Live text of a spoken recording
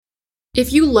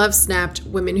If you love Snapped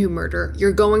Women Who Murder,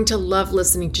 you're going to love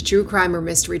listening to true crime or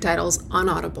mystery titles on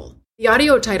Audible. The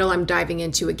audio title I'm diving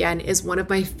into again is one of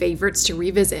my favorites to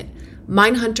revisit,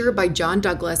 Mindhunter by John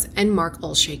Douglas and Mark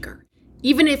Olshaker.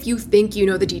 Even if you think you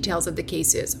know the details of the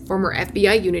cases former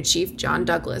FBI unit chief John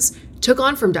Douglas took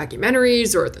on from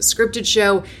documentaries or the scripted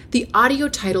show, the audio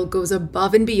title goes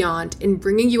above and beyond in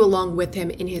bringing you along with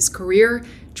him in his career,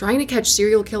 trying to catch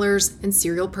serial killers and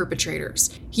serial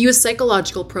perpetrators. He used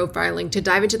psychological profiling to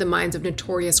dive into the minds of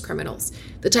notorious criminals.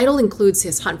 The title includes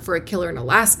his hunt for a killer in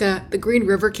Alaska, the Green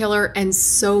River Killer, and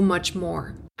so much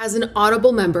more. As an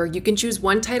Audible member, you can choose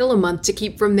one title a month to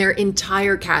keep from their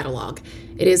entire catalog.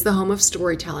 It is the home of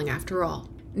storytelling after all.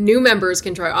 New members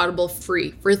can try Audible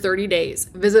free for 30 days.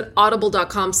 Visit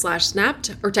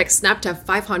audible.com/snapped or text SNAP to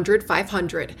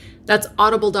 500-500. That's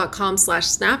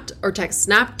audible.com/snapped or text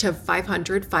SNAP to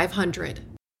 500-500.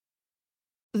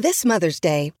 This Mother's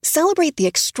Day, celebrate the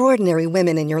extraordinary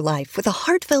women in your life with a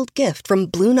heartfelt gift from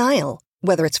Blue Nile.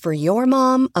 Whether it's for your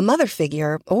mom, a mother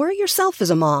figure, or yourself as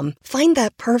a mom, find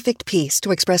that perfect piece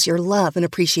to express your love and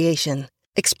appreciation.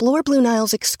 Explore Blue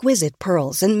Nile's exquisite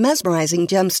pearls and mesmerizing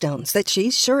gemstones that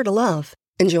she's sure to love.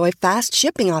 Enjoy fast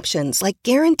shipping options like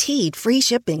guaranteed free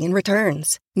shipping and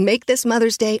returns. Make this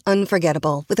Mother's Day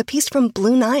unforgettable with a piece from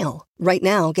Blue Nile. Right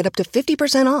now, get up to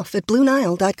 50% off at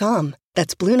BlueNile.com.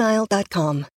 That's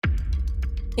BlueNile.com.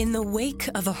 In the wake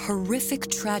of a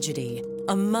horrific tragedy,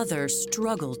 a mother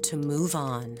struggled to move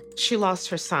on. She lost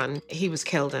her son. He was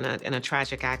killed in a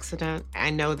tragic accident.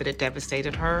 I know that it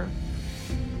devastated her.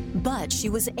 But she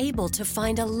was able to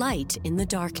find a light in the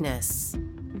darkness.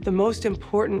 The most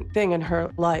important thing in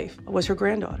her life was her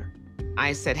granddaughter.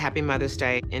 I said, Happy Mother's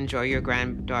Day, enjoy your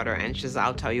granddaughter, and she says,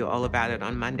 I'll tell you all about it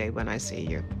on Monday when I see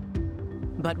you.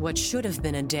 But what should have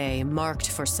been a day marked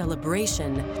for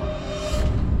celebration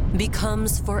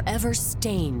becomes forever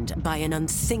stained by an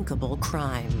unthinkable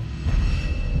crime.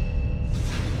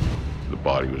 The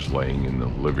body was laying in the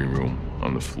living room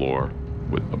on the floor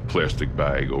with a plastic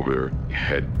bag over her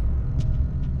head.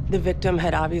 The victim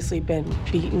had obviously been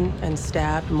beaten and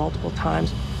stabbed multiple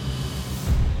times.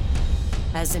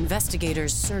 As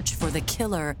investigators search for the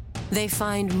killer, they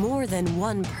find more than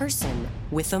one person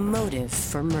with a motive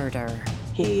for murder.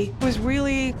 He was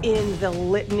really in the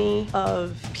litany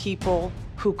of people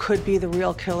who could be the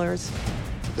real killers.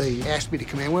 They asked me to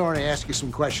come in. We want to ask you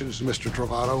some questions, Mr.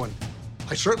 Trovato, and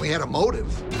I certainly had a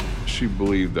motive. She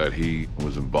believed that he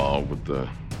was involved with the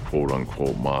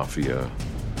quote-unquote mafia.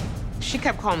 She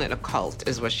kept calling it a cult,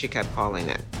 is what she kept calling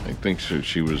it. I think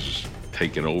she was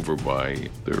taken over by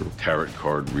their tarot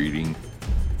card reading.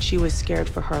 She was scared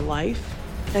for her life.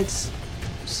 It's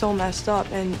so messed up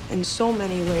and in so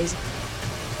many ways.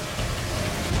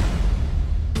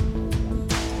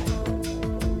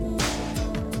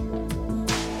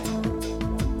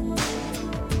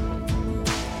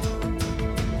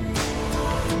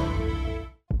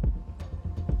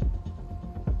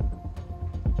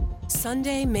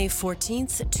 Sunday, May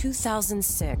 14th,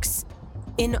 2006.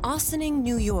 In Ossining,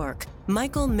 New York,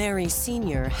 Michael Mary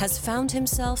Sr. has found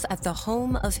himself at the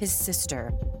home of his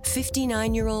sister,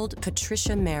 59-year-old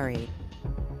Patricia Mary.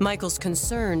 Michael's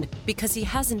concerned because he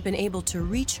hasn't been able to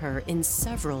reach her in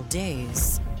several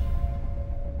days.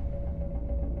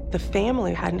 The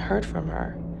family hadn't heard from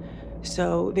her,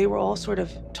 so they were all sort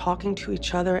of talking to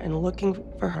each other and looking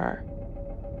for her.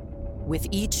 With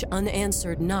each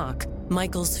unanswered knock,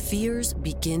 Michael's fears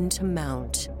begin to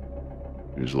mount.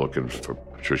 He was looking for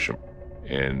Patricia,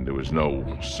 and there was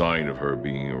no sign of her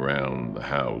being around the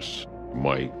house.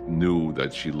 Mike knew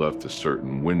that she left a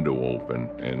certain window open,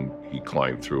 and he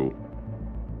climbed through.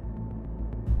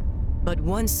 But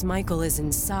once Michael is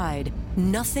inside,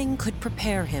 nothing could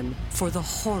prepare him for the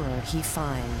horror he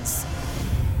finds.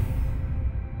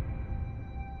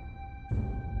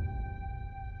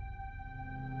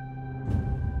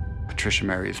 Patricia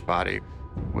Mary's body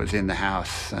was in the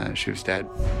house. She was dead.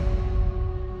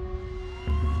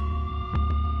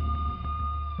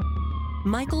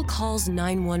 Michael calls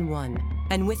 911,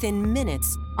 and within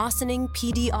minutes, Ossining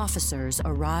PD officers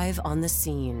arrive on the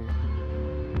scene.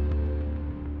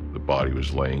 The body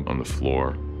was laying on the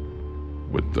floor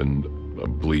with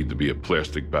believed to be a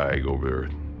plastic bag over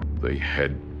the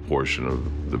head portion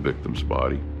of the victim's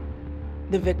body.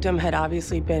 The victim had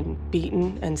obviously been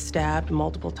beaten and stabbed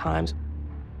multiple times.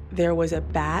 There was a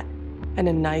bat and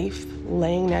a knife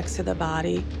laying next to the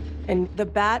body, and the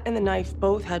bat and the knife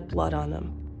both had blood on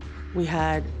them. We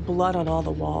had blood on all the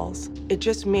walls. It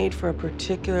just made for a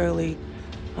particularly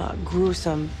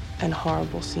gruesome and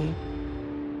horrible scene.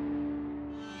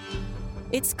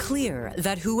 It's clear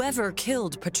that whoever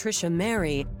killed Patricia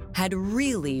Mary had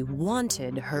really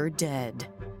wanted her dead.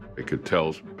 I could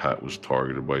tell Pat was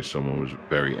targeted by someone who was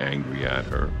very angry at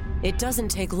her. It doesn't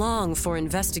take long for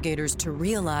investigators to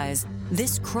realize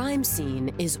this crime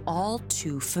scene is all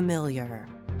too familiar.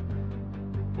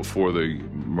 Before the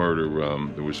murder,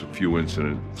 there was a few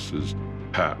incidences.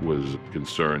 Pat was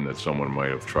concerned that someone might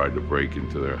have tried to break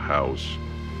into their house.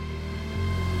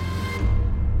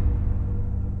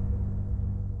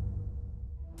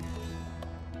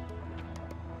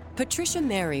 Patricia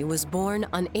Mary was born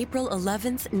on April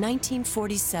 11,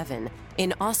 1947,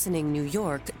 in Ossining, New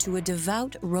York, to a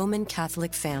devout Roman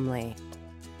Catholic family.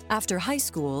 After high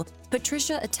school,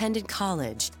 Patricia attended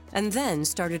college and then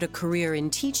started a career in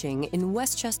teaching in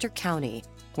Westchester County,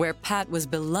 where Pat was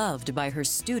beloved by her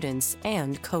students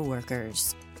and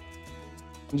coworkers.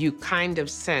 You kind of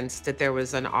sensed that there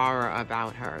was an aura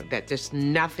about her, that just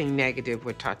nothing negative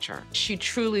would touch her. She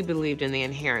truly believed in the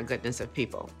inherent goodness of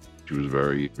people. She was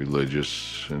very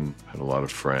religious and had a lot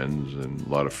of friends, and a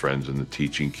lot of friends in the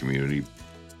teaching community.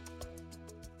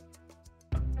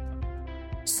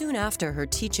 Soon after her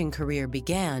teaching career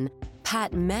began,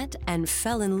 Pat met and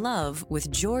fell in love with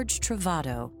George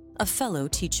Trovato, a fellow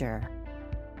teacher.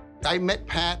 I met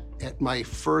Pat at my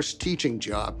first teaching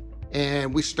job,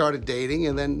 and we started dating,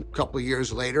 and then a couple of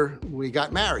years later, we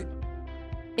got married.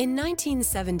 In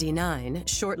 1979,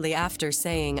 shortly after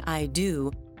saying "I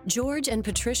do," George and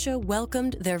Patricia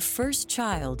welcomed their first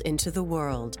child into the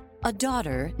world, a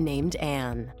daughter named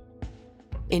Anne.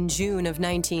 In June of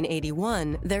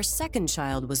 1981, their second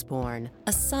child was born,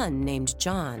 a son named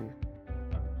John.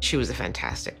 She was a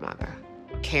fantastic mother.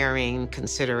 Caring,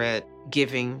 considerate,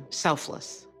 giving,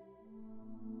 selfless.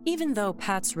 Even though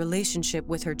Pat's relationship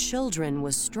with her children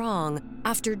was strong,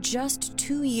 after just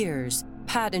 2 years,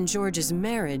 Pat and George's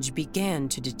marriage began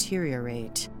to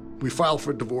deteriorate. We filed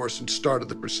for divorce and started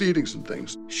the proceedings and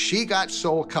things. She got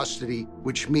sole custody,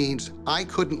 which means I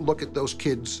couldn't look at those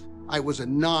kids. I was a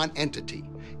non-entity.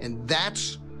 And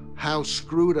that's how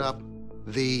screwed up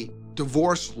the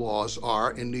divorce laws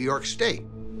are in New York State.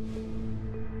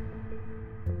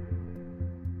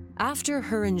 After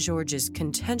her and George's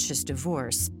contentious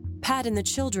divorce, Pat and the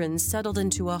children settled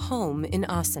into a home in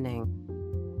Ossining.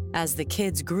 As the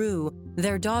kids grew,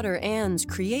 their daughter Anne's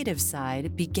creative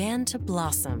side began to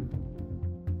blossom.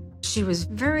 She was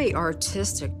very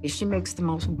artistic. She makes the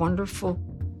most wonderful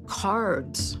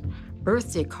cards,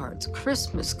 birthday cards,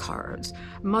 Christmas cards,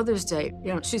 Mother's Day.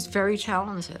 She's very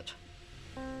talented.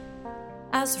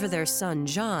 As for their son,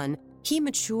 John, he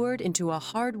matured into a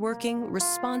hardworking,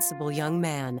 responsible young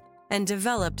man and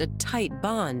developed a tight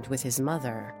bond with his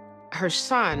mother. Her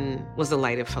son was the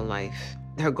light of her life,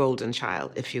 her golden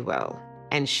child, if you will,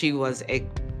 and she was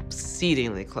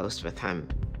exceedingly close with him.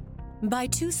 By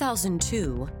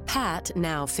 2002, Pat,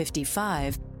 now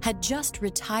 55, had just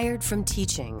retired from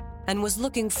teaching and was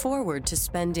looking forward to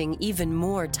spending even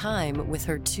more time with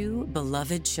her two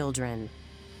beloved children.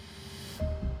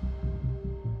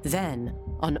 Then,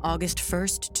 on August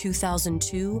 1st,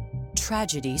 2002,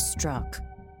 tragedy struck.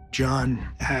 John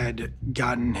had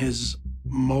gotten his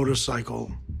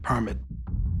motorcycle permit.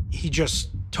 He just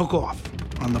took off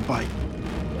on the bike.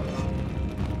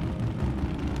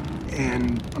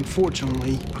 And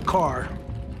unfortunately, a car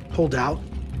pulled out,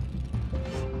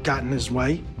 got in his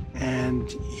way, and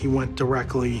he went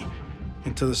directly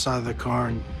into the side of the car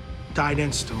and died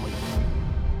instantly.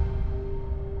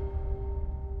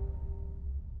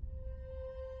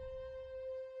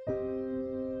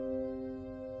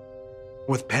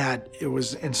 With Pat, it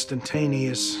was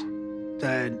instantaneous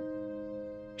that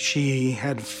she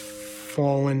had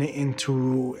fallen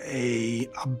into an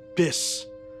abyss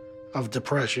of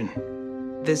depression.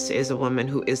 This is a woman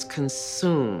who is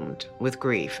consumed with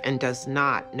grief and does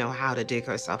not know how to dig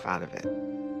herself out of it.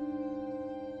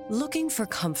 Looking for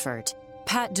comfort,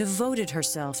 Pat devoted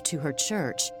herself to her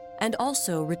church and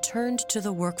also returned to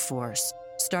the workforce,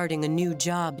 starting a new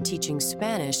job teaching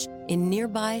Spanish in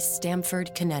nearby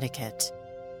Stamford, Connecticut.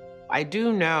 I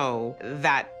do know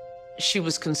that she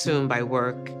was consumed by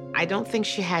work. I don't think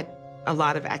she had a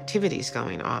lot of activities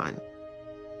going on.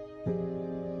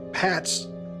 Pat's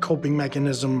coping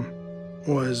mechanism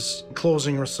was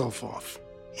closing herself off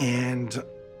and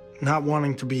not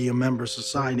wanting to be a member of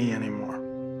society anymore,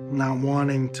 not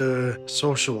wanting to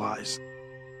socialize.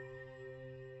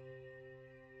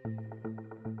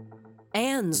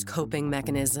 Anne's coping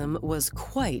mechanism was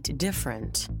quite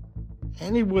different.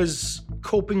 Annie was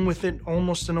coping with it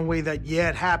almost in a way that, yeah,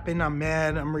 it happened, I'm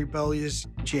mad, I'm rebellious.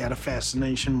 She had a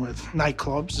fascination with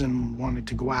nightclubs and wanted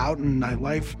to go out and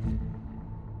nightlife.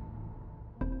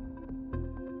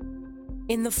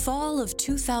 In the fall of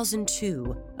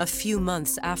 2002, a few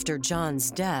months after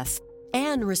John's death,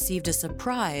 Anne received a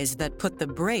surprise that put the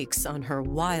brakes on her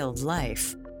wild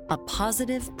life: a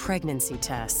positive pregnancy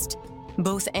test.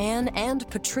 Both Anne and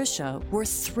Patricia were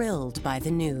thrilled by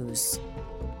the news.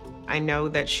 I know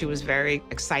that she was very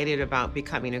excited about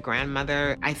becoming a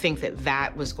grandmother. I think that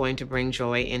that was going to bring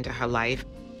joy into her life.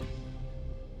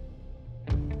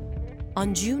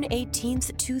 On June 18,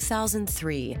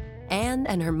 2003, Anne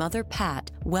and her mother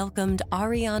Pat welcomed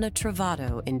Ariana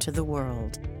Trovato into the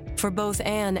world. For both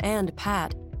Anne and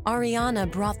Pat, Ariana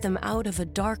brought them out of a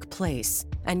dark place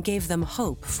and gave them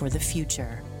hope for the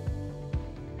future.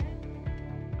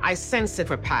 I sensed that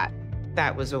for Pat,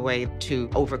 that was a way to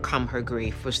overcome her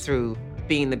grief, was through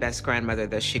being the best grandmother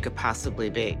that she could possibly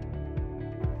be.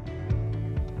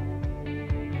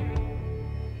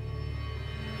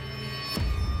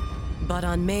 But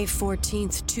on May 14,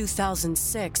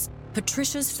 2006,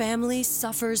 Patricia's family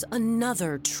suffers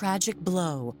another tragic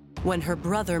blow when her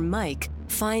brother Mike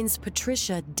finds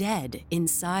Patricia dead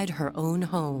inside her own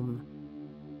home.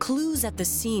 Clues at the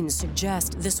scene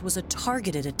suggest this was a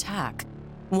targeted attack,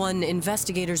 one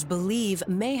investigators believe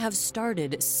may have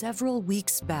started several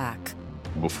weeks back.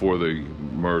 Before the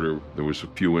murder, there was a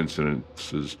few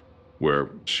incidences where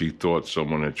she thought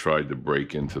someone had tried to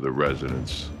break into the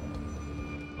residence.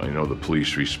 I know the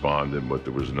police responded, but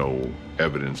there was no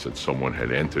evidence that someone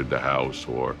had entered the house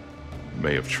or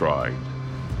may have tried.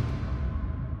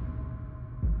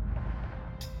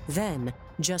 Then,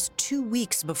 just 2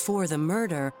 weeks before the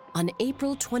murder, on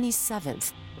April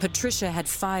 27th, Patricia had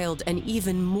filed an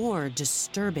even more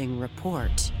disturbing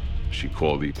report. She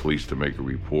called the police to make a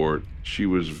report. She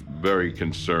was very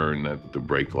concerned that the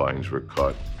brake lines were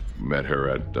cut. Met her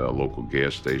at a local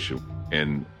gas station,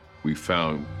 and we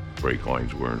found brake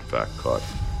lines were in fact cut.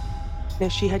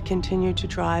 If she had continued to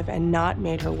drive and not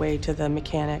made her way to the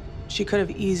mechanic, she could have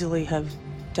easily have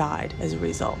died as a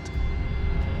result.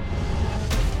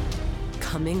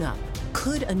 Coming up,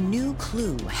 could a new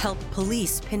clue help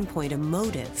police pinpoint a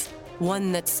motive?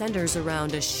 One that centers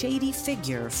around a shady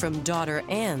figure from daughter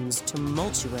Anne's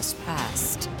tumultuous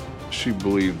past. She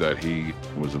believed that he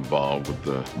was involved with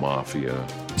the mafia.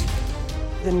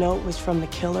 The note was from the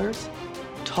killers,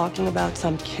 talking about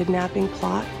some kidnapping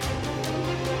plot.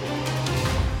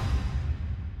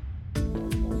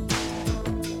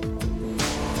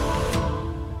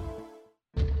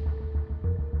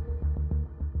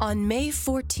 On May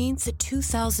 14,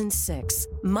 2006,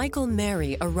 Michael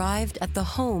Mary arrived at the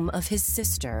home of his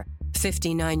sister,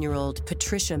 59-year-old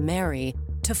Patricia Mary,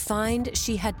 to find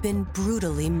she had been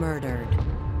brutally murdered.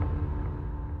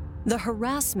 The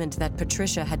harassment that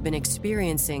Patricia had been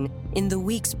experiencing in the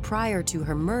weeks prior to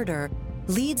her murder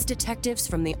leads detectives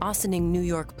from the Ossining, New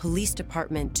York Police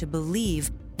Department to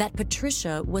believe that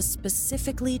Patricia was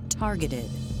specifically targeted.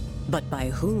 But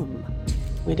by whom?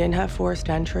 We didn't have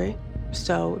forced entry,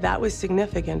 so that was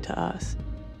significant to us.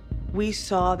 We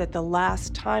saw that the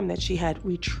last time that she had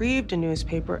retrieved a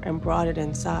newspaper and brought it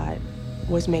inside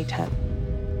was May 10th.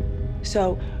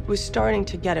 So it was starting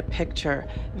to get a picture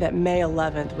that May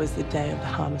 11th was the day of the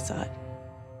homicide.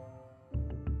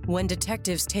 When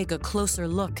detectives take a closer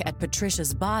look at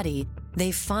Patricia's body,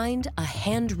 they find a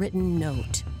handwritten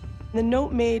note. The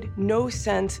note made no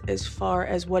sense as far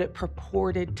as what it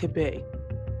purported to be.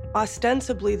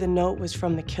 Ostensibly, the note was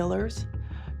from the killers,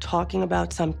 talking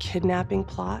about some kidnapping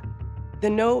plot. The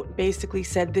note basically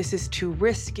said, "This is too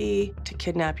risky to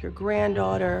kidnap your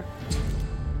granddaughter."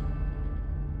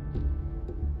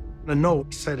 The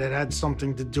note said it had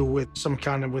something to do with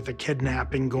with a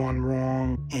kidnapping gone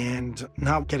wrong and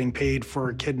not getting paid for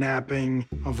a kidnapping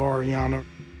of Ariana.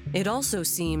 It also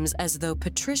seems as though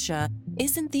Patricia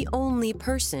isn't the only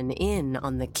person in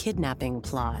on the kidnapping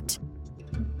plot.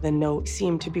 The note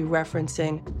seemed to be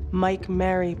referencing Mike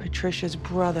Mary, Patricia's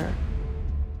brother.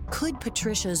 Could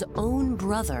Patricia's own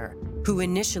brother, who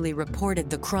initially reported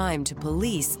the crime to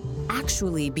police,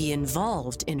 actually be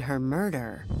involved in her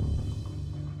murder?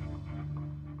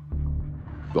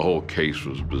 The whole case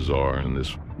was bizarre, and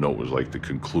this note was like the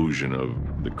conclusion of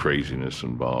the craziness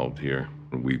involved here.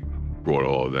 We brought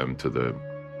all of them to the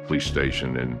police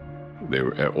station, and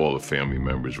all the family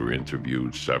members were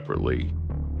interviewed separately.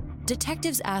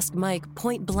 Detectives asked Mike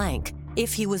point blank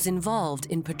if he was involved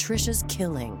in Patricia's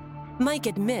killing. Mike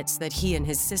admits that he and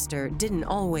his sister didn't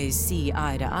always see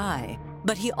eye to eye,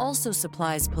 but he also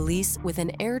supplies police with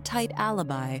an airtight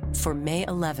alibi for May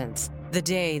 11th, the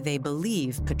day they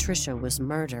believe Patricia was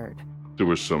murdered. There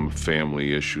were some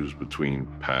family issues between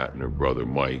Pat and her brother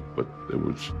Mike, but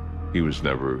he was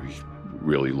never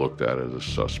really looked at as a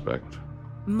suspect.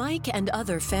 Mike and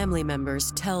other family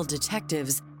members tell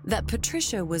detectives that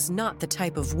Patricia was not the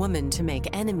type of woman to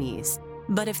make enemies,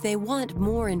 but if they want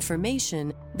more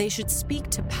information, they should speak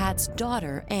to Pat's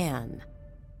daughter, Anne.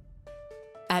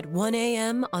 At 1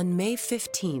 a.m. on May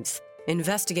 15th,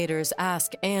 investigators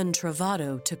ask Anne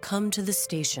Trovato to come to the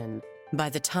station. By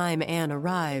the time Anne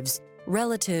arrives,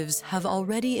 relatives have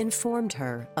already informed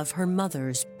her of her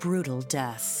mother's brutal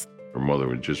death. Her mother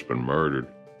had just been murdered.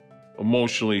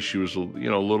 Emotionally, she was, a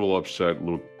little upset,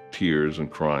 little tears and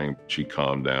crying. She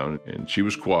calmed down, and she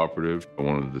was cooperative.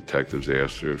 One of the detectives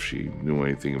asked her if she knew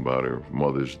anything about her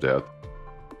mother's death.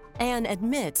 Anne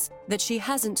admits that she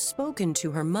hasn't spoken to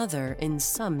her mother in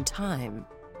some time.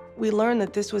 We learned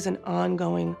that this was an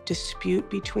ongoing dispute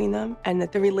between them and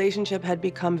that the relationship had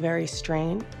become very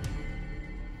strained.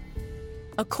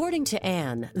 According to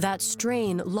Anne, that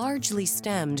strain largely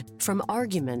stemmed from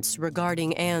arguments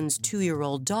regarding Anne's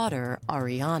 2-year-old daughter,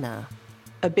 Ariana.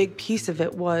 A big piece of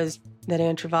it was that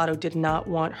Anne Trovato did not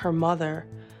want her mother,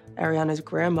 Ariana's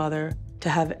grandmother, to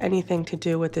have anything to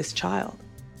do with this child.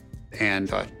 Anne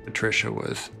thought Patricia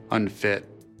was unfit,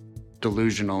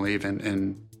 delusional even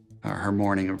in her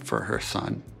mourning for her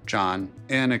son, John.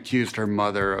 Anne accused her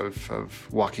mother of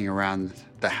walking around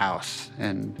the house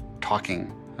and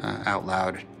talking out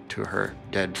loud to her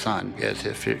dead son as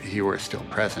if he were still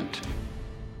present.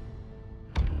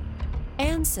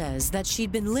 Anne says that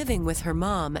she'd been living with her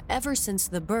mom ever since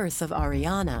the birth of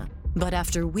Ariana, but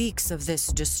after weeks of this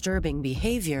disturbing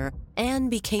behavior, Anne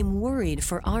became worried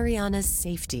for Ariana's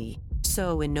safety.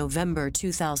 So in November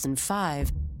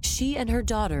 2005, she and her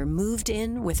daughter moved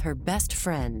in with her best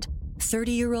friend,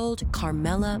 30-year-old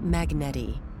Carmela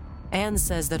Magnetti. Anne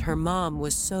says that her mom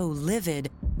was so livid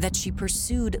that she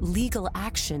pursued legal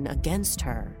action against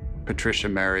her. Patricia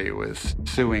Mary was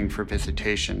suing for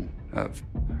visitation of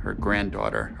her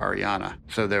granddaughter, Ariana.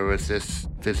 So there was this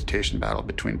visitation battle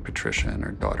between Patricia and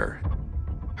her daughter.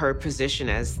 Her position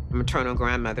as maternal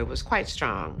grandmother was quite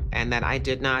strong, and that I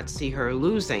did not see her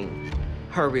losing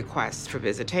her requests for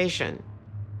visitation.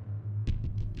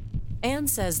 Anne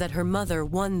says that her mother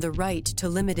won the right to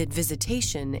limited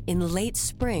visitation in late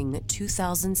spring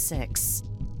 2006.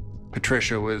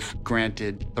 Patricia was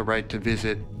granted the right to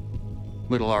visit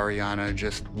little Ariana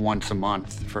just once a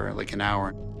month for like an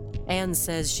hour. Anne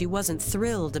says she wasn't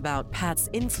thrilled about Pat's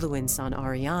influence on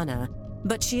Ariana,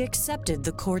 but she accepted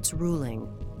the court's ruling,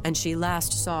 and she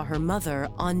last saw her mother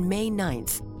on May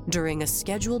 9th during a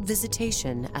scheduled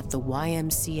visitation at the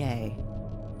YMCA.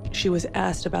 She was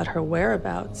asked about her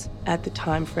whereabouts at the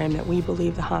time frame that we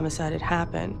believe the homicide had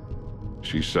happened.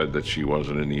 She said that she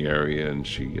wasn't in the area, and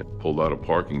she pulled out a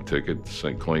parking ticket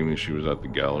claiming she was at the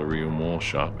Galleria Mall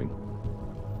shopping.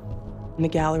 And the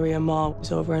Galleria Mall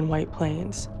was over in White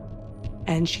Plains.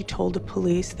 And she told the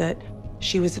police that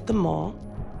she was at the mall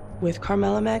with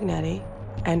Carmela Magnetti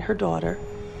and her daughter.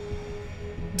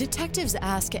 Detectives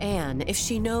ask Anne if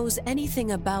she knows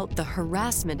anything about the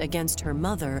harassment against her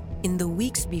mother in the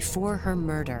weeks before her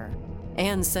murder.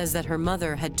 Anne says that her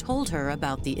mother had told her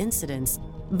about the incidents,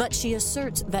 but she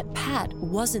asserts that Pat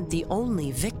wasn't the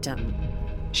only victim.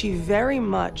 She very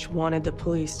much wanted the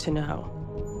police to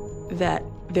know that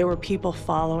there were people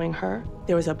following her.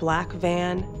 There was a black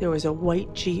van, there was a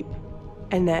white Jeep,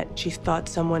 and that she thought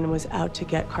someone was out to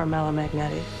get Carmela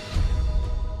Magnetti.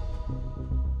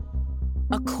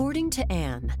 According to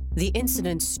Anne, the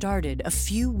incident started a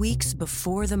few weeks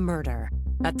before the murder.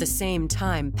 At the same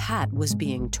time, Pat was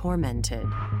being tormented.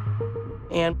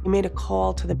 Anne made a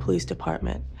call to the police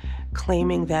department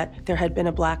claiming that there had been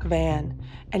a black van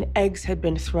and eggs had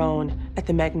been thrown at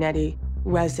the Magnetti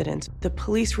residence. The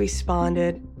police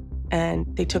responded and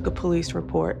they took a police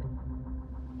report.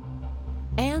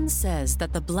 Anne says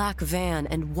that the black van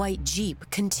and white Jeep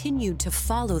continued to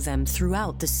follow them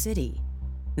throughout the city.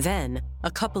 Then,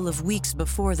 a couple of weeks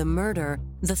before the murder,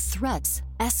 the threats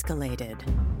escalated.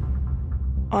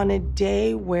 On a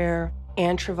day where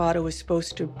Anne Trovato was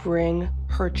supposed to bring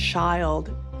her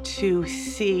child to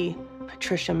see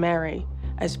Patricia Mary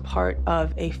as part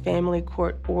of a family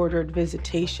court-ordered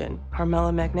visitation,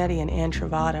 Carmela Magnetti and Anne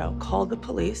Trovato called the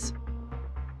police,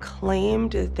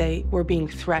 claimed that they were being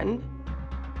threatened,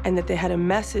 and that they had a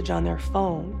message on their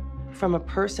phone from a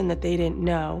person that they didn't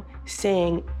know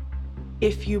saying,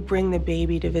 if you bring the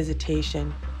baby to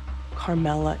visitation,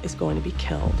 Carmela is going to be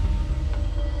killed.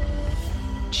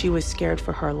 She was scared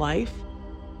for her life.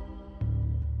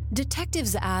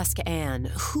 Detectives ask Anne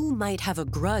who might have a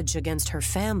grudge against her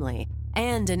family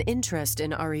and an interest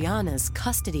in Ariana's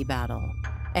custody battle.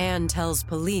 Anne tells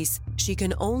police she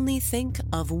can only think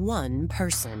of one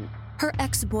person, her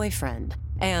ex-boyfriend,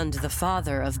 and the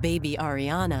father of baby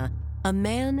Ariana, a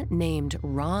man named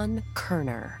Ron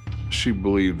Kerner. She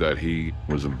believed that he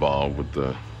was involved with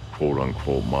the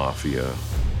quote-unquote mafia.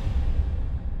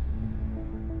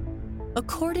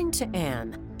 According to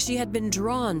Anne, she had been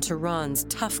drawn to Ron's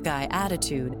tough guy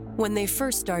attitude when they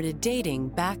first started dating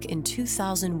back in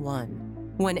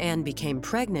 2001. When Anne became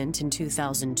pregnant in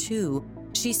 2002,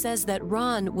 she says that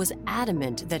Ron was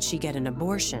adamant that she get an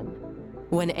abortion.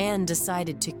 When Anne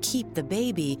decided to keep the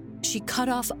baby, she cut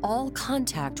off all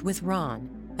contact with Ron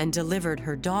and delivered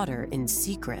her daughter in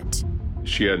secret.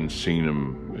 She hadn't seen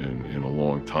him in a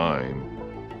long time.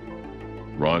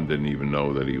 Ron didn't even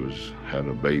know that he had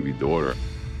a baby daughter.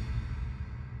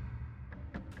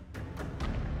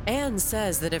 Anne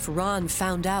says that if Ron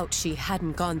found out she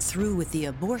hadn't gone through with the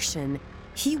abortion,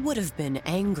 he would have been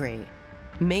angry.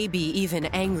 Maybe even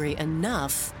angry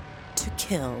enough to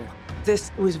kill.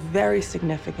 This was very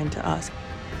significant to us.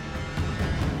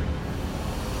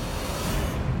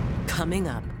 Coming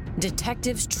up,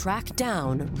 detectives track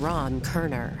down Ron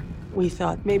Kerner. We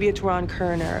thought maybe it's Ron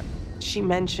Kerner. She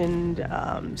mentioned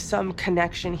some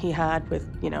connection he had with,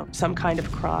 some kind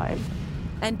of crime.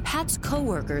 And Pat's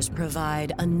coworkers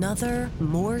provide another,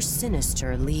 more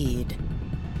sinister lead.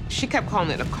 She kept calling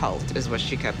it a cult, is what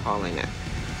she kept calling it.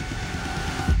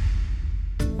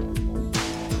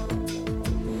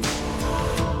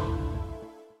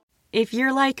 If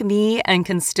you're like me and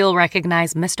can still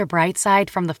recognize Mr. Brightside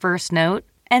from the first note,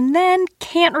 and then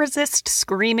can't resist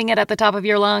screaming it at the top of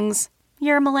your lungs,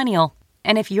 you're a millennial.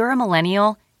 And if you're a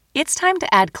millennial, it's time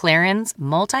to add Clarins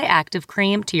Multi-Active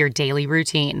Cream to your daily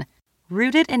routine.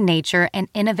 Rooted in nature and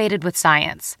innovated with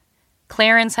science,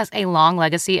 Clarins has a long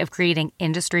legacy of creating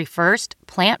industry-first,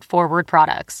 plant-forward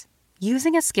products.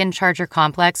 Using a skin charger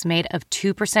complex made of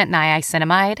 2%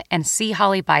 niacinamide and sea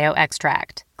holly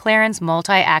bioextract, Clarins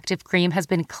Multi-Active Cream has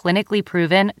been clinically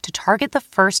proven to target the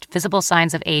first visible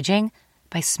signs of aging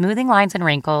by smoothing lines and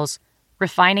wrinkles,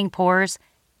 refining pores,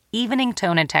 evening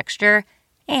tone and texture,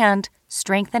 and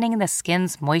strengthening the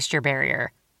skin's moisture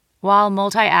barrier. While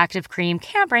Multi-Active Cream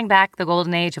can't bring back the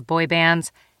golden age of boy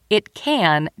bands, it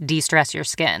can de-stress your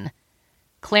skin.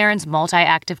 Clarins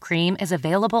Multi-Active Cream is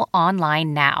available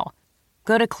online now.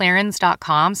 Go to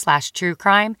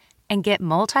clarins.com/truecrime and get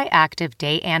Multi-Active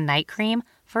Day and Night Cream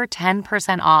for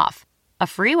 10% off, a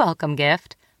free welcome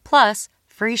gift, plus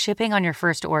free shipping on your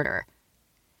first order.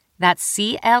 That's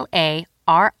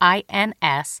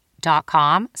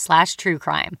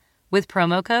clarins.com/truecrime with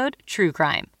promo code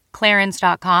TRUECRIME.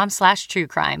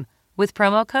 clarins.com/truecrime with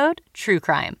promo code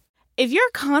TRUECRIME. If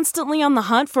you're constantly on the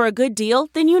hunt for a good deal,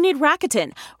 then you need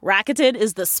Rakuten. Rakuten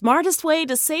is the smartest way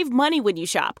to save money when you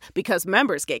shop because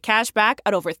members get cash back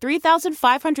at over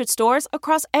 3,500 stores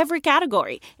across every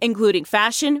category, including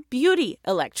fashion, beauty,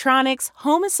 electronics,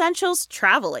 home essentials,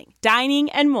 traveling,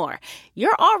 dining, and more.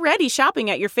 You're already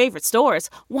shopping at your favorite stores.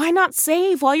 Why not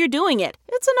save while you're doing it?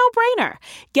 It's a no-brainer.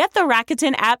 Get the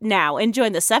Rakuten app now and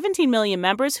join the 17 million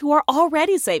members who are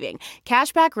already saving.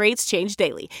 Cashback rates change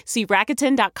daily. See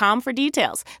Rakuten.com for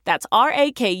details. That's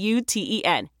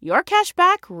Rakuten. Your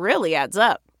cashback really adds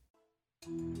up.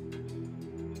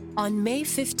 On May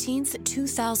 15th,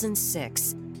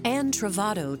 2006, Anne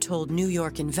Trovato told New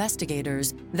York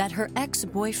investigators that her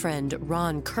ex-boyfriend,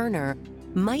 Ron Kerner,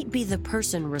 might be the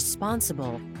person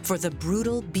responsible for the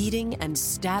brutal beating and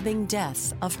stabbing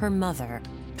death of her mother,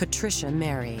 Patricia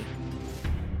Mary.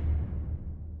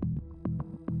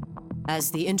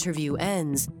 As the interview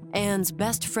ends, Anne's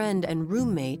best friend and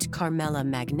roommate, Carmela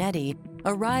Magnetti,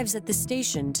 arrives at the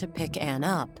station to pick Anne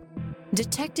up.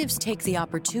 Detectives take the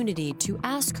opportunity to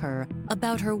ask her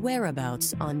about her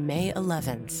whereabouts on May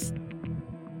 11th.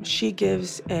 She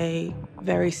gives a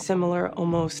very similar,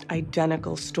 almost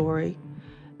identical story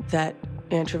that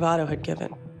Anne Trovato had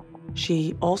given.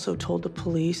 She also told the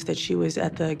police that she was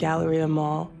at the Galleria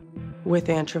Mall with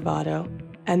Anne Trovato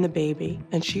and the baby,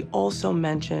 and she also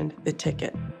mentioned the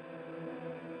ticket.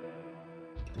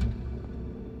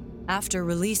 After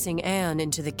releasing Anne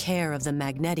into the care of the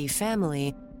Magnetti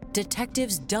family,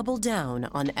 detectives double down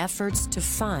on efforts to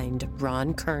find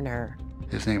Ron Kerner.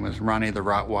 His name was Ronnie the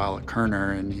Rottweiler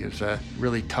Kerner, and he was a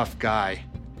really tough guy.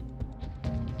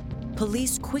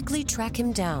 Police quickly track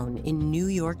him down in New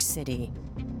York City.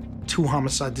 2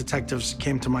 homicide detectives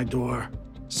came to my door.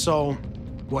 So,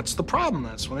 what's the problem?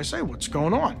 That's when I say, what's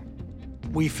going on?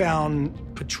 We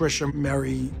found Patricia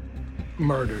Mary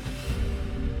murdered.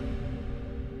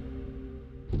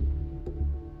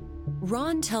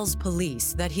 Ron tells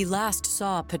police that he last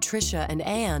saw Patricia and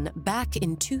Anne back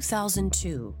in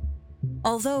 2002.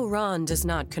 Although Ron does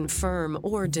not confirm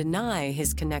or deny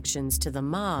his connections to the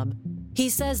mob, he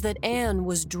says that Anne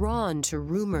was drawn to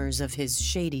rumors of his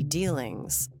shady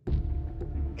dealings.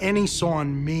 Annie saw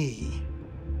in me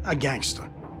a gangster.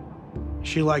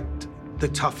 She liked the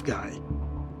tough guy.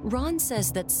 Ron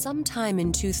says that sometime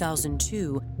in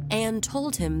 2002, Anne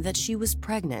told him that she was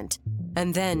pregnant,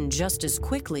 and then just as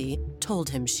quickly told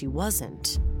him she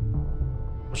wasn't.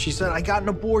 She said, I got an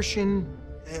abortion,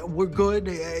 we're good,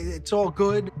 it's all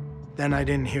good. Then I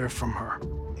didn't hear from her.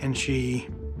 And she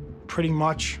pretty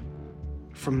much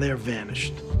from there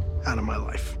vanished out of my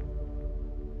life.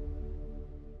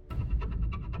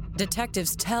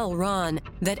 Detectives tell Ron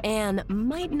that Anne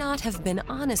might not have been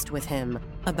honest with him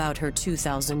about her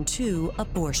 2002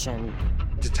 abortion.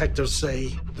 Detectives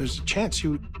say, there's a chance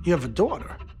you have a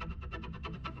daughter.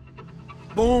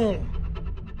 Boom.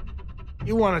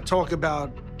 You want to talk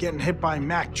about getting hit by a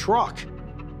Mack truck.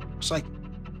 It's like,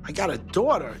 I got a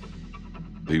daughter.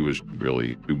 He was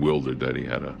really bewildered that he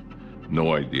had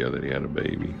no idea that he had a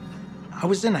baby. I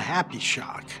was in a happy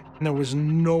shock. And there was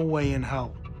no way in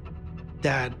hell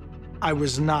that I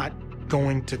was not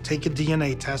going to take a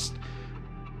DNA test,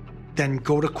 then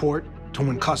go to court to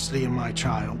win custody of my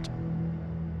child.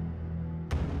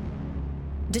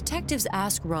 Detectives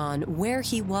ask Ron where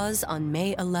he was on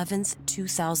May 11th,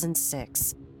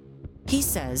 2006. He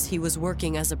says he was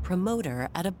working as a promoter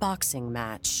at a boxing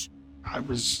match. I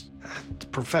was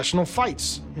at professional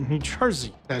fights in New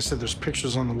Jersey. I said, there's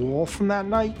pictures on the wall from that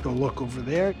night. Go look over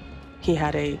there. He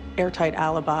had an airtight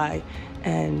alibi,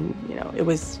 and, it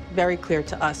was very clear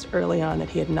to us early on that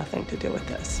he had nothing to do with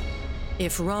this.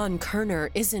 If Ron Kerner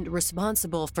isn't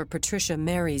responsible for Patricia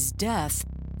Mary's death,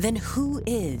 then who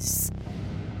is?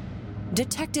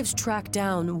 Detectives track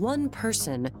down one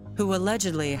person who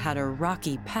allegedly had a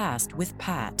rocky past with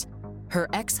Pat, her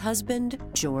ex-husband,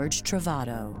 George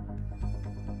Trovato.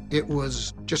 It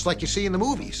was just like you see in the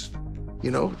movies.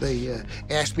 They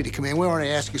asked me to come in. We want to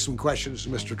ask you some questions,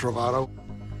 Mr. Trovato.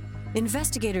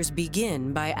 Investigators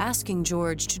begin by asking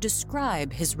George to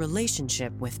describe his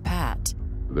relationship with Pat.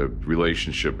 The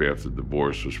relationship after the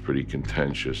divorce was pretty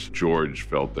contentious. George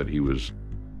felt that he was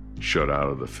shut out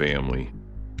of the family.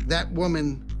 That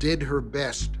woman did her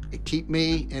best to keep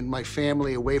me and my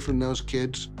family away from those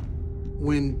kids.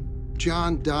 When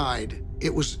John died,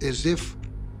 it was as if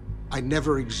I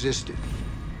never existed.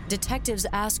 Detectives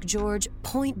ask George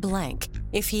point blank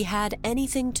if he had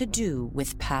anything to do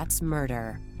with Pat's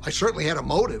murder. I certainly had a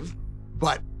motive,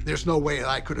 but there's no way that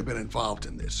I could have been involved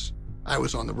in this. I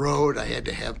was on the road. I had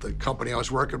to have the company I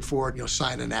was working for,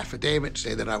 sign an affidavit,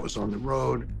 say that I was on the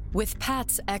road. With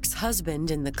Pat's ex-husband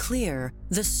in the clear,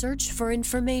 the search for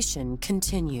information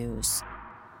continues.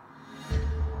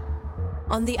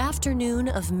 On the afternoon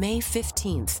of May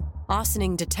 15th,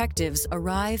 Ossining detectives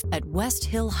arrive at West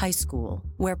Hill High School,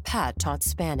 where Pat taught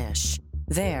Spanish.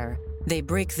 There, they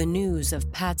break the news of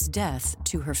Pat's death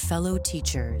to her fellow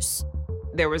teachers.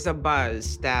 There was a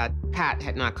buzz that Pat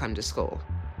had not come to school.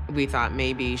 We thought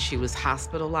maybe she was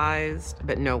hospitalized,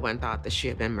 but no one thought that she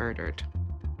had been murdered.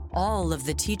 All of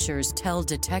the teachers tell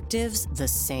detectives the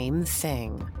same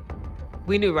thing.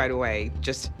 We knew right away,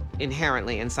 just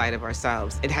inherently inside of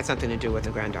ourselves, it had something to do with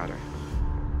the granddaughter.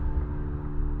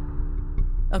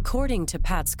 According to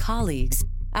Pat's colleagues,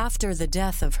 after the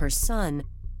death of her son,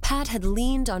 Pat had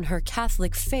leaned on her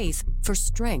Catholic faith for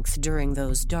strength during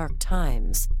those dark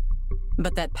times.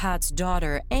 But that Pat's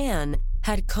daughter, Anne,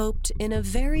 had coped in a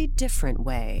very different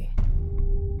way.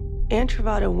 Anne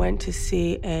Trovato went to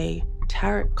see a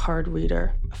tarot card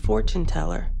reader, a fortune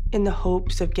teller, in the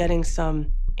hopes of getting some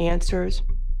answers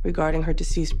regarding her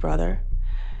deceased brother.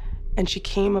 And she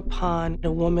came upon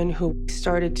a woman who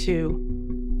started to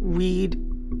read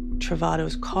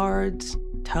Trovato's cards,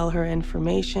 tell her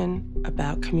information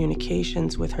about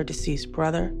communications with her deceased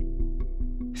brother.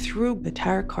 Through the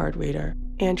tarot card reader,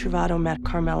 Anne Trovato met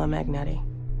Carmela Magnetti.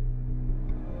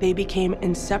 They became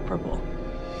inseparable.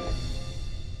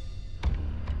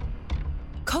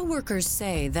 Co-workers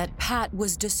say that Pat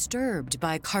was disturbed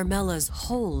by Carmela's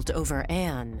hold over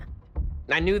Anne.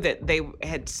 I knew that they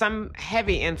had some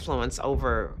heavy influence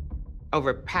over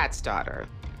Pat's daughter.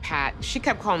 Pat, she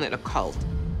kept calling it a cult.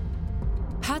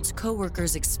 Pat's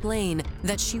co-workers explain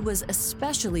that she was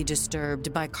especially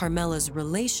disturbed by Carmela's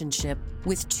relationship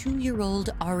with 2-year-old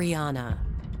Ariana.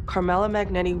 Carmela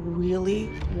Magnetti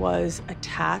really was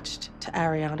attached to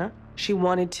Ariana. She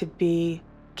wanted to be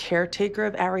caretaker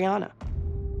of Ariana.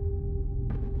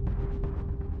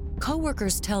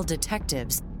 Co-workers tell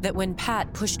detectives that when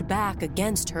Pat pushed back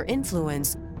against her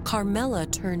influence, Carmela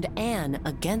turned Anne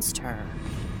against her.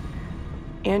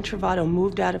 Anne Trovato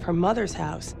moved out of her mother's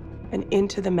house and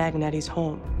into the Magnetti's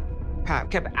home.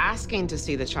 Pat kept asking to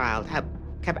see the child,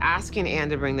 kept asking Anne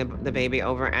to bring the baby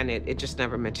over, and it just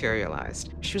never materialized.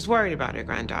 She was worried about her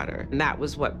granddaughter, and that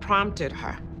was what prompted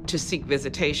her to seek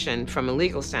visitation from a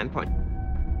legal standpoint.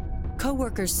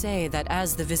 Co-workers say that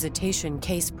as the visitation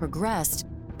case progressed,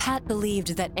 Pat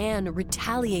believed that Anne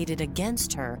retaliated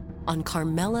against her on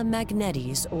Carmela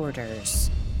Magnetti's orders.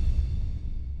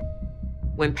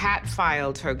 When Pat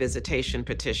filed her visitation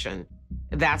petition,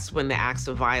 that's when the acts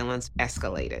of violence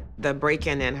escalated. The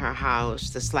break-in in her house,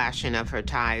 the slashing of her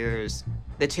tires,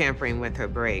 the tampering with her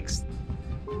brakes.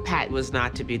 Pat was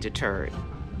not to be deterred.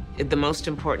 The most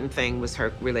important thing was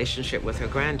her relationship with her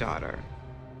granddaughter.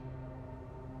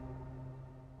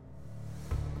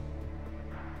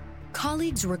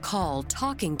 Colleagues recall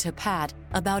talking to Pat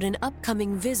about an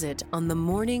upcoming visit on the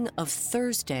morning of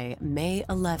Thursday, May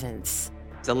 11th.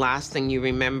 The last thing you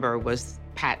remember was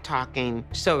Pat talking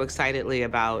so excitedly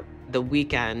about the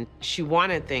weekend. She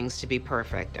wanted things to be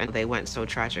perfect, and they went so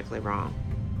tragically wrong.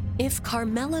 If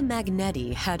Carmela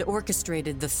Magnetti had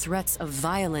orchestrated the threats of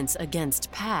violence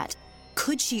against Pat,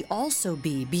 could she also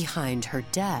be behind her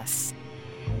death?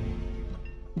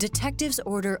 Detectives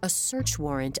order a search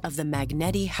warrant of the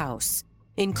Magnetti house,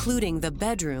 including the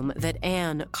bedroom that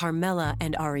Anne, Carmela,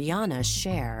 and Ariana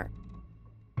share.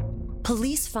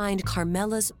 Police find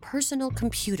Carmela's personal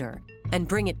computer and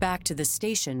bring it back to the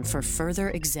station for further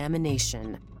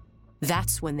examination.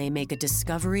 That's when they make a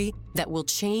discovery that will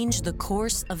change the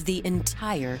course of the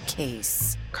entire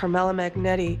case. Carmela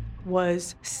Magnetti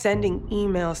was sending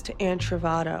emails to Anne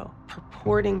Trovato,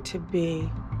 purporting to be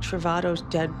Travato's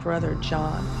dead brother,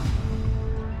 John,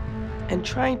 and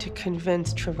trying to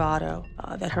convince Trovato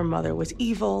that her mother was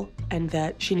evil and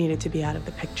that she needed to be out of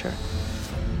the picture.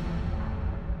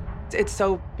 It's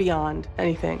so beyond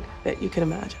anything that you can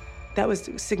imagine. That was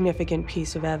a significant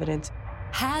piece of evidence.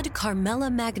 Had Carmela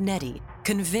Magnetti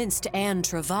convinced Anne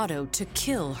Trovato to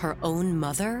kill her own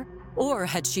mother? Or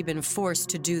had she been forced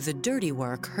to do the dirty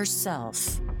work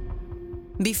herself?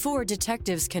 Before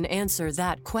detectives can answer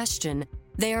that question,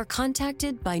 they are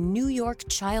contacted by New York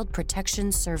Child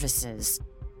Protection Services.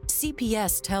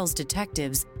 CPS tells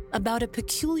detectives about a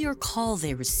peculiar call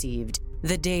they received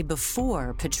the day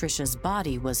before Patricia's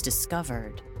body was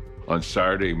discovered. On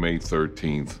Saturday, May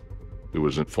 13th, there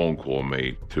was a phone call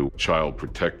made to Child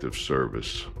Protective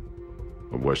Service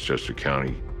of Westchester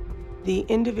County. The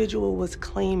individual was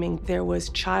claiming there was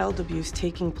child abuse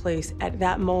taking place at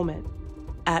that moment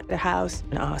at the house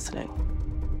in Ossining.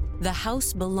 The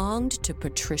house belonged to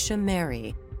Patricia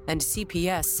Mary, and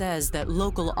CPS says that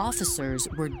local officers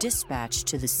were dispatched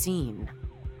to the scene.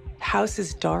 The house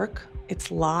is dark,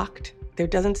 it's locked, there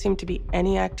doesn't seem to be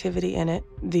any activity in it.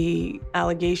 The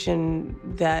allegation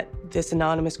that this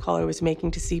anonymous caller was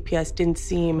making to CPS didn't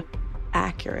seem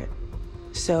accurate,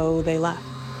 so they left.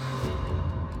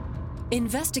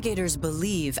 Investigators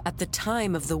believe at the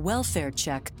time of the welfare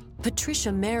check,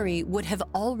 Patricia Mary would have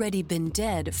already been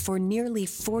dead for nearly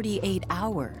 48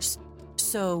 hours.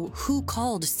 So who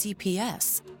called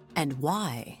CPS and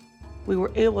why? We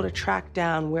were able to track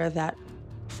down where that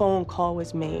phone call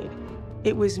was made.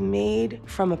 It was made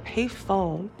from a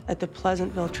payphone at the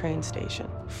Pleasantville train station.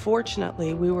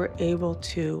 Fortunately, we were able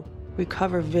to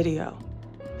recover video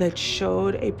that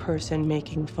showed a person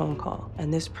making the phone call,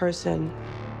 and this person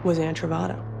was Anne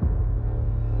Trovato.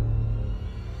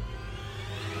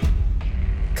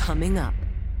 Coming up,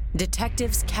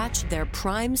 detectives catch their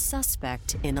prime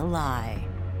suspect in a lie.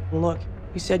 Look,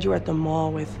 you said you were at the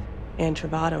mall with Anne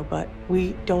Trovato, but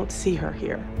we don't see her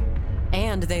here.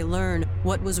 And they learn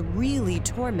what was really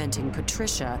tormenting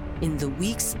Patricia in the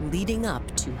weeks leading up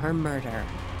to her murder.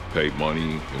 Pay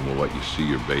money and we'll let you see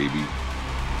your baby.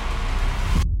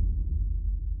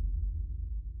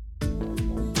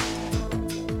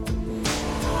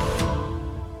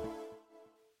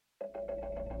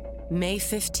 May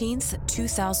 15th,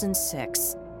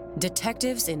 2006.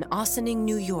 Detectives in Ossining,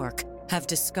 New York have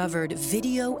discovered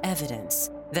video evidence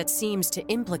that seems to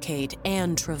implicate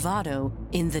Anne Trovato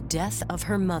in the death of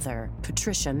her mother,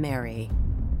 Patricia Mary.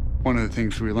 One of the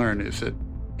things we learned is that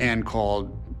Anne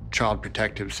called Child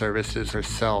Protective Services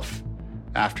herself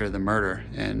after the murder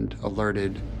and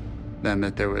alerted them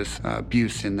that there was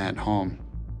abuse in that home.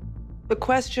 The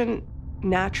question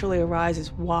naturally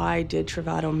arises, why did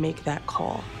Trovato make that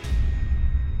call?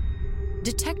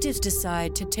 Detectives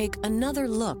decide to take another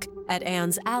look at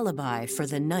Anne's alibi for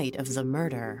the night of the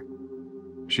murder.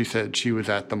 She said she was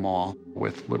at the mall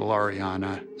with little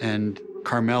Ariana and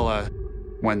Carmela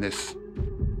when this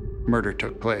murder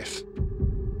took place.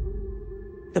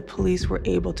 The police were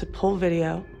able to pull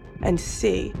video and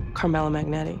see Carmela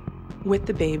Magnetti with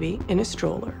the baby in a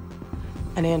stroller,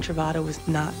 and Anne Trovato was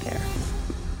not there.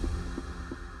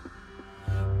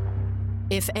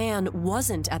 If Anne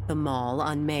wasn't at the mall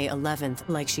on May 11th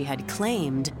like she had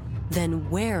claimed, then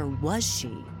where was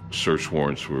she? Search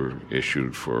warrants were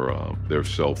issued for their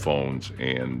cell phones,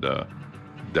 and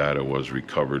data was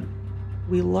recovered.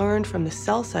 We learned from the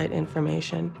cell site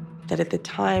information that at the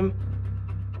time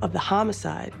of the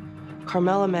homicide,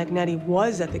 Carmela Magnetti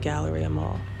was at the Galleria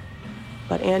Mall,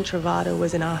 but Ann Trovato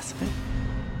was in Ossining.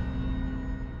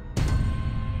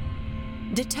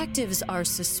 Detectives are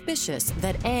suspicious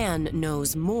that Anne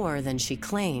knows more than she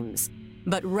claims.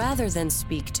 But rather than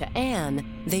speak to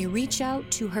Anne, they reach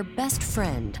out to her best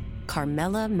friend,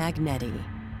 Carmela Magnetti.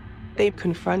 They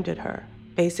confronted her,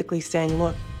 basically saying,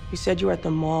 look, you said you were at the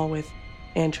mall with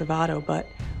Ann Trovato, but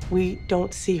we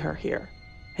don't see her here.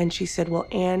 And she said, well,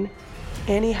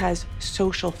 Annie has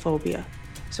social phobia.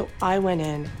 So I went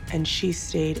in and she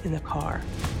stayed in the car.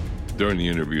 During the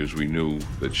interviews, we knew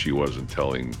that she wasn't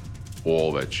telling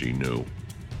all that she knew.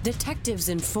 Detectives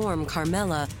inform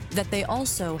Carmela that they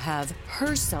also have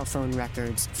her cell phone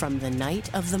records from the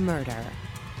night of the murder.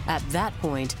 At that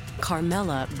point,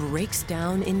 Carmela breaks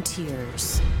down in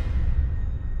tears.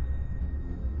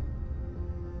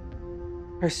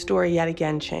 Her story yet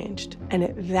again changed. And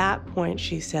at that point,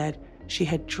 she said she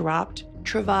had dropped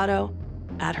Trovato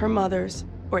at her mother's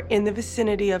or in the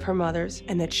vicinity of her mother's,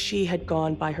 and that she had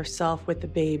gone by herself with the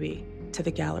baby to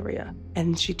the Galleria.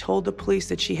 And she told the police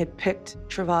that she had picked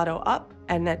Trovato up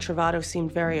and that Trovato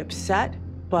seemed very upset,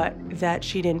 but that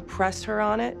she didn't press her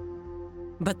on it.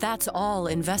 But that's all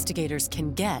investigators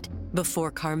can get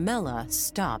before Carmela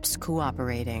stops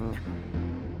cooperating.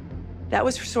 That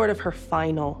was sort of her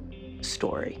final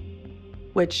story,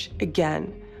 which,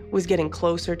 again, was getting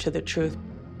closer to the truth,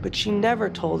 but she never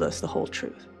told us the whole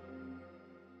truth.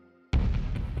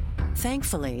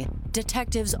 Thankfully,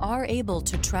 detectives are able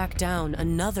to track down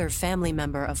another family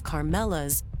member of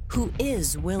Carmela's who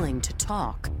is willing to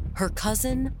talk, her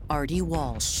cousin, Artie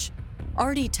Walsh.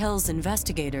 Artie tells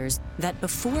investigators that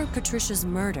before Patricia's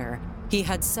murder, he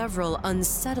had several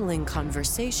unsettling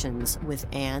conversations with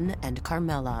Anne and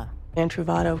Carmela. Ann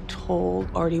Trovato told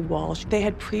Artie Walsh they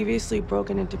had previously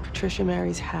broken into Patricia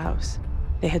Mary's house.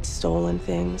 They had stolen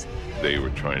things. They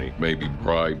were trying to maybe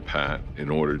bribe Pat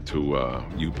in order to,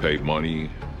 you pay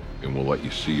money and we'll let you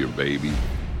see your baby.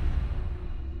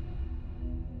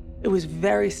 It was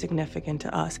very significant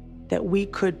to us that we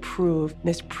could prove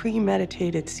this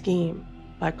premeditated scheme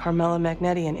by Carmela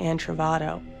Magnetti and Ann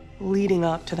Trovato leading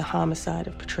up to the homicide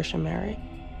of Patricia Mary.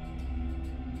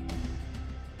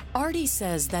 Artie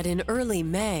says that in early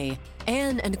May,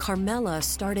 Anne and Carmela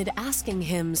started asking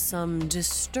him some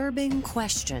disturbing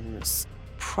questions.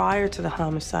 Prior to the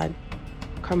homicide,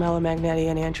 Carmela Magnetti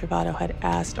and Ann Trovato had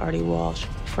asked Artie Walsh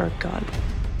for a gun.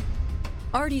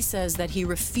 Artie says that he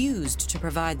refused to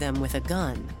provide them with a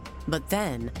gun. But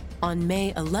then, on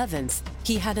May 11th,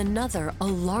 he had another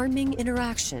alarming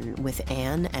interaction with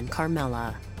Anne and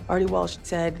Carmela. Artie Walsh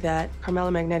said that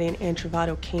Carmela Magnetti and Ann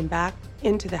Trovato came back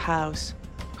into the house.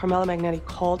 Carmela Magnetti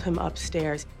called him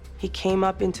upstairs. He came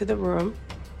up into the room,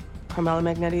 Carmela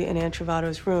Magnetti and Ann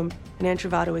Trovato's room, and Ann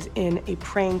Trovato was in a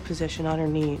praying position on her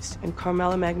knees. And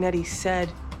Carmela Magnetti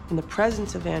said, in the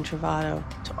presence of Ann Trovato,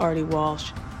 to Artie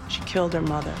Walsh, she killed her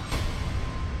mother.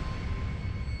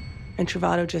 And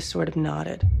Trovato just sort of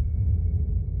nodded.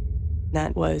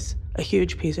 That was a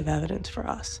huge piece of evidence for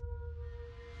us.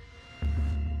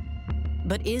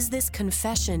 But is this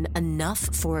confession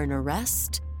enough for an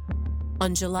arrest?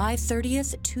 On July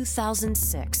 30th,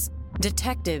 2006,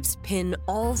 detectives pin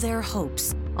all their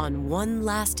hopes on one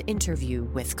last interview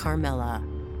with Carmela.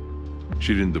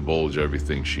 She didn't divulge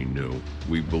everything she knew.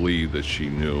 We believe that she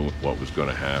knew what was going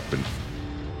to happen.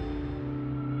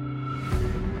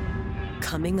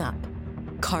 Coming up,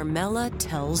 Carmela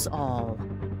tells all.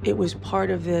 It was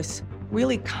part of this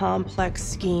really complex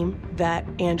scheme that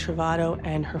Ann Trovato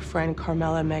and her friend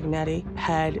Carmela Magnetti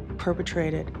had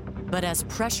perpetrated. But as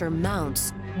pressure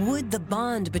mounts, would the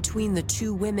bond between the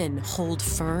two women hold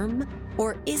firm?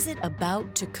 Or is it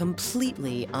about to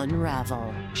completely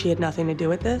unravel? She had nothing to do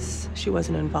with this. She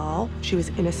wasn't involved. She was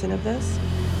innocent of this.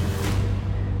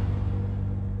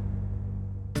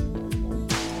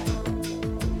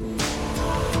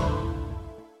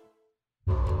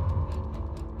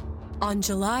 On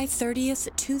July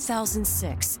 30th,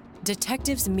 2006,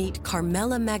 detectives meet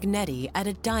Carmela Magnetti at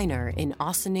a diner in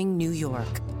Ossining, New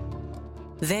York.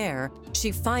 There,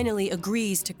 she finally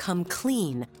agrees to come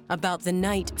clean about the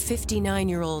night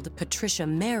 59-year-old Patricia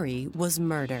Mary was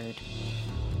murdered.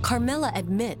 Carmela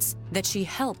admits that she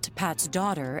helped Pat's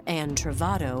daughter, Ann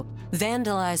Trovato,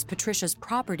 vandalize Patricia's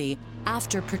property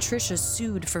after Patricia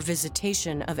sued for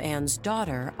visitation of Ann's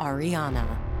daughter, Ariana.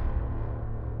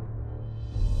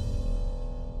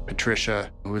 Patricia,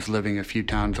 who was living a few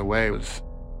towns away, was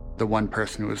the one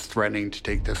person who was threatening to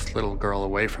take this little girl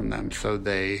away from them, so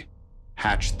they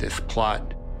hatched this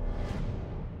plot.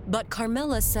 But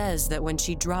Carmela says that when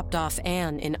she dropped off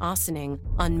Anne in Ossining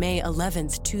on May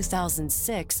 11th,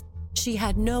 2006, she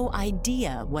had no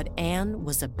idea what Anne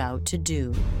was about to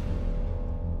do.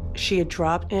 She had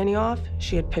dropped Annie off.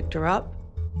 She had picked her up.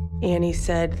 Annie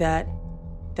said that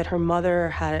her mother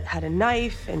had a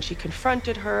knife, and she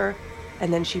confronted her,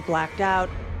 and then she blacked out,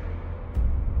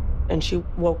 and she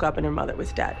woke up and her mother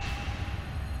was dead.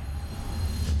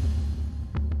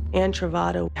 Anne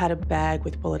Trovato had a bag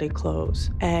with bulleted clothes,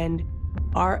 and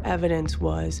our evidence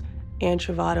was Anne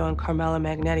Trovato and Carmela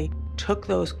Magnetti took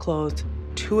those clothes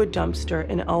to a dumpster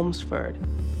in Elmsford.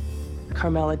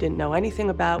 Carmela didn't know anything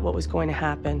about what was going to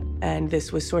happen, and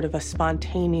this was sort of a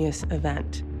spontaneous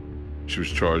event. She was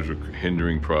charged with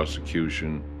hindering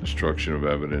prosecution, destruction of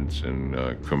evidence, and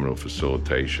criminal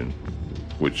facilitation,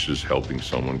 which is helping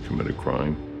someone commit a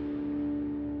crime.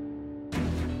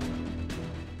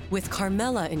 With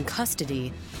Carmela in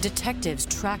custody, detectives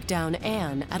tracked down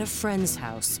Anne at a friend's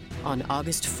house on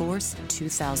August 4th,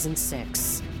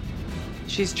 2006.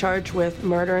 She's charged with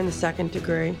murder in the second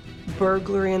degree,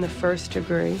 burglary in the first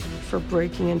degree for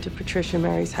breaking into Patricia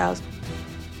Mary's house.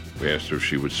 We asked her if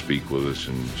she would speak with us,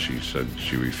 and she said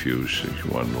she refused. She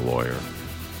wanted a lawyer.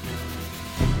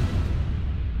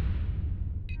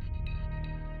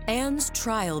 Anne's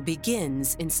trial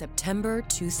begins in September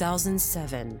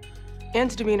 2007.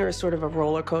 Anne's demeanor is sort of a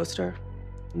roller coaster.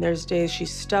 There's days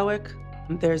she's stoic,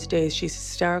 there's days she's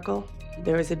hysterical.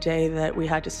 There was a day that we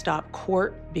had to stop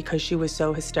court because she was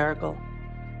so hysterical.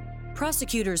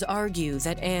 Prosecutors argue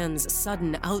that Anne's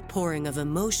sudden outpouring of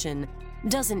emotion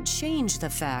doesn't change the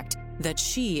fact that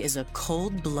she is a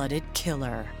cold-blooded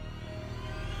killer.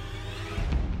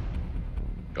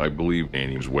 I believe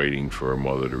Annie was waiting for her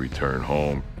mother to return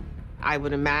home. I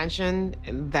would imagine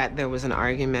that there was an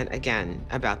argument again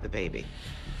about the baby.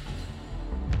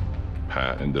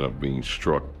 Pat ended up being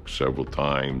struck several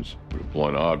times with a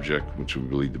blunt object, which we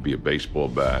believe to be a baseball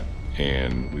bat,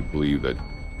 and we believe that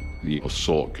the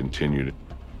assault continued,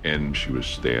 and she was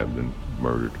stabbed and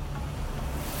murdered.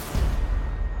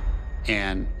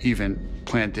 Anne even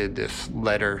planted this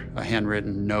letter, a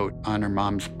handwritten note, on her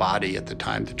mom's body at the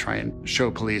time to try and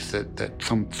show police that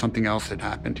something else had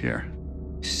happened here.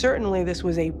 Certainly this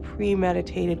was a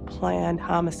premeditated, planned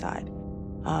homicide,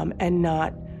 and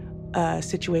not a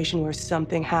situation where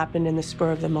something happened in the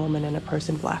spur of the moment and a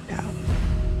person blacked out.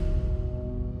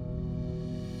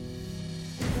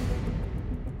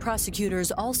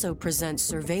 Prosecutors also present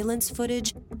surveillance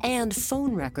footage and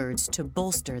phone records to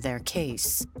bolster their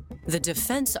case. The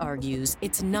defense argues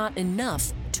it's not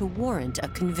enough to warrant a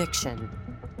conviction.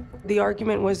 The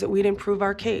argument was that we didn't prove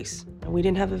our case. We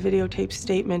didn't have a videotaped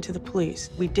statement to the police.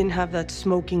 We didn't have that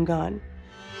smoking gun.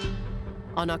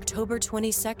 On October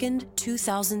 22nd,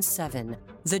 2007,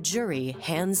 the jury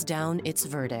hands down its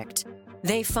verdict.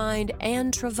 They find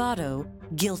Anne Trovato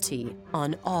guilty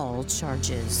on all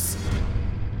charges.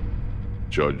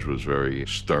 Judge was very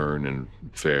stern and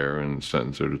fair and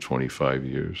sentenced her to 25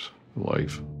 years of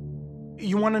life.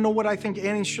 You want to know what I think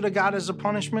Annie should have got as a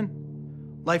punishment?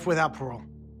 Life without parole.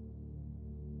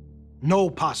 No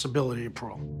possibility of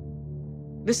parole.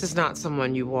 This is not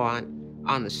someone you want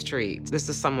on the street. This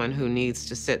is someone who needs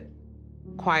to sit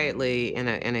quietly in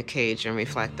a cage and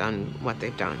reflect on what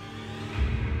they've done.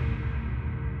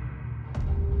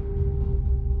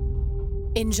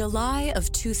 In July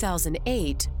of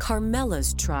 2008,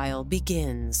 Carmela's trial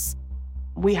begins.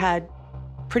 We had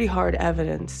pretty hard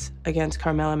evidence against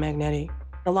Carmela Magnetti.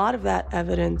 A lot of that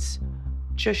evidence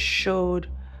just showed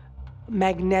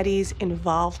Magnetti's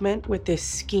involvement with this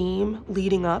scheme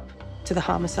leading up to the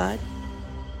homicide.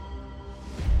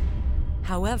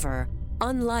 However,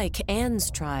 unlike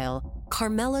Anne's trial,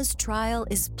 Carmela's trial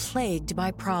is plagued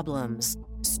by problems,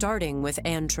 starting with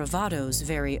Anne Trovato's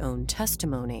very own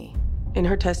testimony. In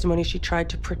her testimony, she tried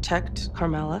to protect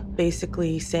Carmela,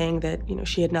 basically saying that,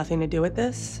 she had nothing to do with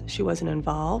this. She wasn't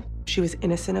involved. She was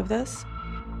innocent of this.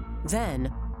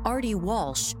 Then, Artie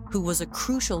Walsh, who was a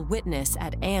crucial witness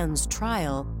at Anne's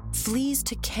trial, flees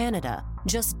to Canada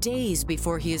just days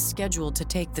before he is scheduled to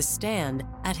take the stand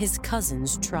at his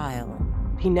cousin's trial.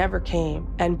 He never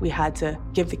came, and we had to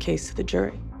give the case to the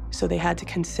jury. So they had to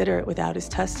consider it without his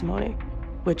testimony,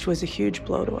 which was a huge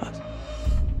blow to us.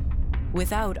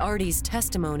 Without Artie's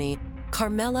testimony,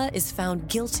 Carmela is found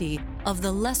guilty of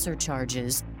the lesser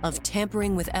charges of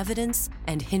tampering with evidence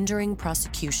and hindering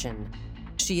prosecution.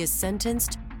 She is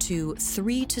sentenced to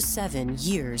 3 to 7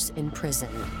 years in prison.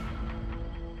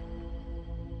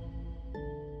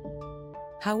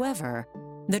 However,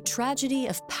 the tragedy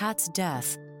of Pat's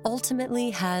death ultimately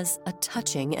has a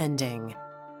touching ending.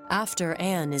 After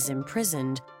Anne is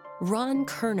imprisoned, Ron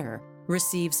Kerner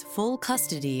receives full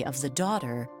custody of the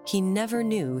daughter he never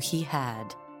knew he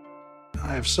had.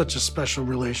 I have such a special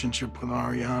relationship with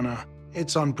Ariana.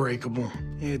 It's unbreakable.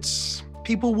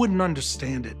 People wouldn't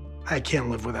understand it. I can't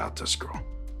live without this girl.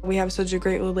 We have such a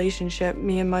great relationship,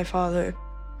 me and my father,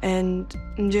 and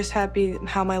I'm just happy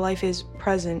how my life is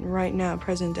right now,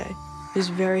 present day.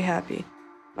 Just very happy.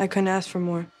 I couldn't ask for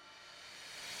more.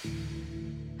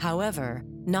 However,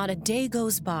 not a day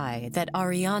goes by that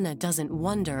Ariana doesn't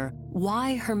wonder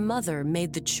why her mother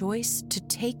made the choice to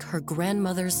take her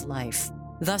grandmother's life,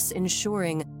 thus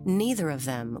ensuring neither of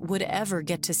them would ever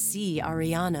get to see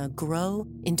Ariana grow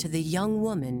into the young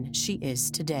woman she is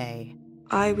today.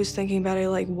 I was thinking about it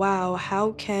like, wow,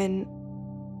 how can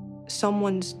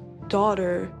someone's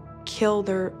daughter kill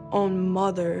their own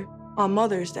mother on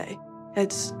Mother's Day?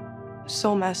 It's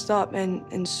so messed up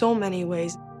in so many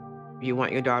ways. You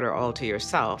want your daughter all to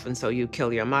yourself, and so you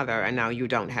kill your mother, and now you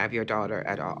don't have your daughter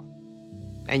at all.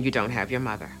 And you don't have your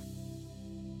mother.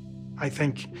 I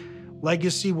think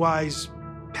legacy-wise,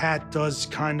 Pat does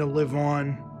kind of live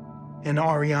on in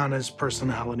Ariana's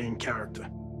personality and character.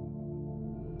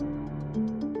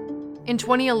 In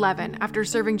 2011, after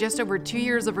serving just over 2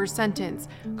 years of her sentence,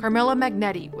 Carmela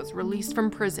Magnetti was released from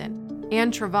prison.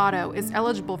 Anne Trovato is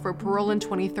eligible for parole in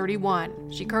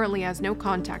 2031. She currently has no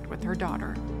contact with her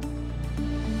daughter.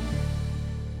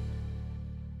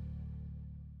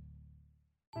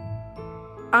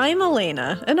 I'm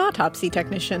Elena, an autopsy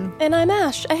technician. And I'm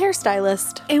Ash, a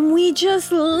hairstylist. And we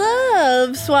just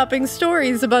love swapping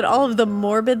stories about all of the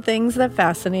morbid things that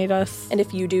fascinate us. And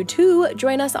if you do too,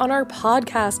 join us on our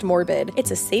podcast, Morbid.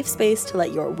 It's a safe space to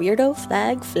let your weirdo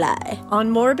flag fly. On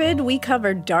Morbid, we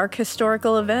cover dark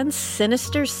historical events,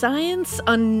 sinister science,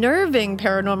 unnerving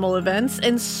paranormal events,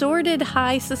 and sordid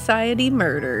high society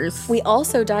murders. We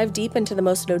also dive deep into the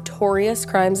most notorious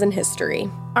crimes in history.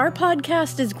 Our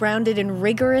podcast is grounded in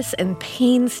rigorous and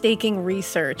painstaking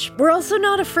research. We're also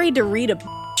not afraid to read a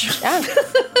Yeah.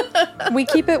 We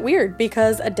keep it weird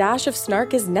because a dash of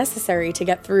snark is necessary to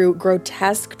get through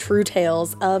grotesque true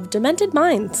tales of demented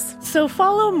minds. So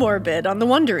follow Morbid on the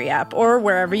Wondery app or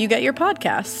wherever you get your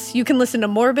podcasts. You can listen to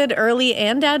Morbid early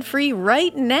and ad-free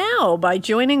right now by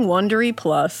joining Wondery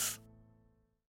Plus.